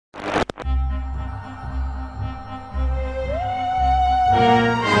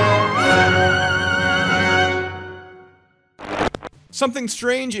Something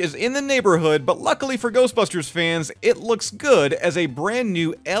strange is in the neighborhood, but luckily for Ghostbusters fans, it looks good as a brand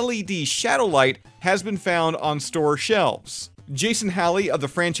new LED shadow light has been found on store shelves. Jason Halley of the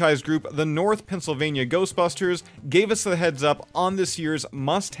franchise group The North Pennsylvania Ghostbusters gave us the heads up on this year's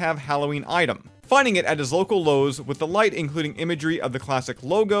must-have Halloween item, finding it at his local Lowe's with the light including imagery of the classic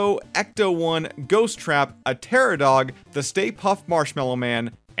logo, Ecto-1, Ghost Trap, a Terror Dog, the Stay Puft Marshmallow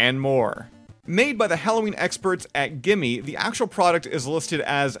Man, and more. Made by the Halloween experts at Gimme, the actual product is listed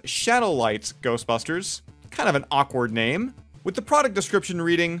as Shadow Lights Ghostbusters, kind of an awkward name, with the product description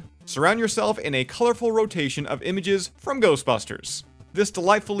reading, "Surround yourself in a colorful rotation of images from Ghostbusters. This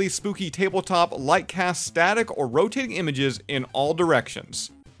delightfully spooky tabletop light casts static or rotating images in all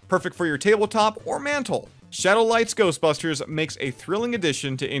directions. Perfect for your tabletop or mantle. Shadow Lights Ghostbusters makes a thrilling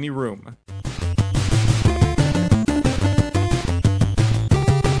addition to any room."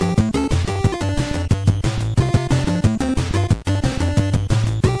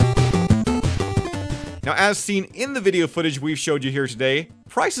 Now, as seen in the video footage we've showed you here today,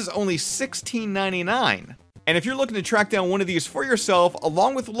 price is only $16.99. And if you're looking to track down one of these for yourself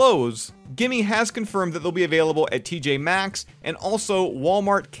along with Lowe's, Gimme has confirmed that they'll be available at TJ Maxx and also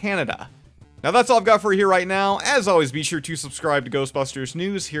Walmart Canada. Now that's all I've got for you here right now. As always, be sure to subscribe to Ghostbusters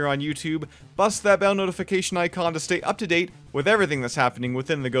News here on YouTube. Bust that bell notification icon to stay up to date with everything that's happening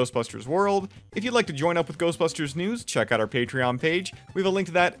within the Ghostbusters world. If you'd like to join up with Ghostbusters News, check out our Patreon page. We have a link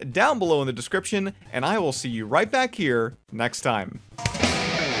to that down below in the description, and I will see you right back here next time.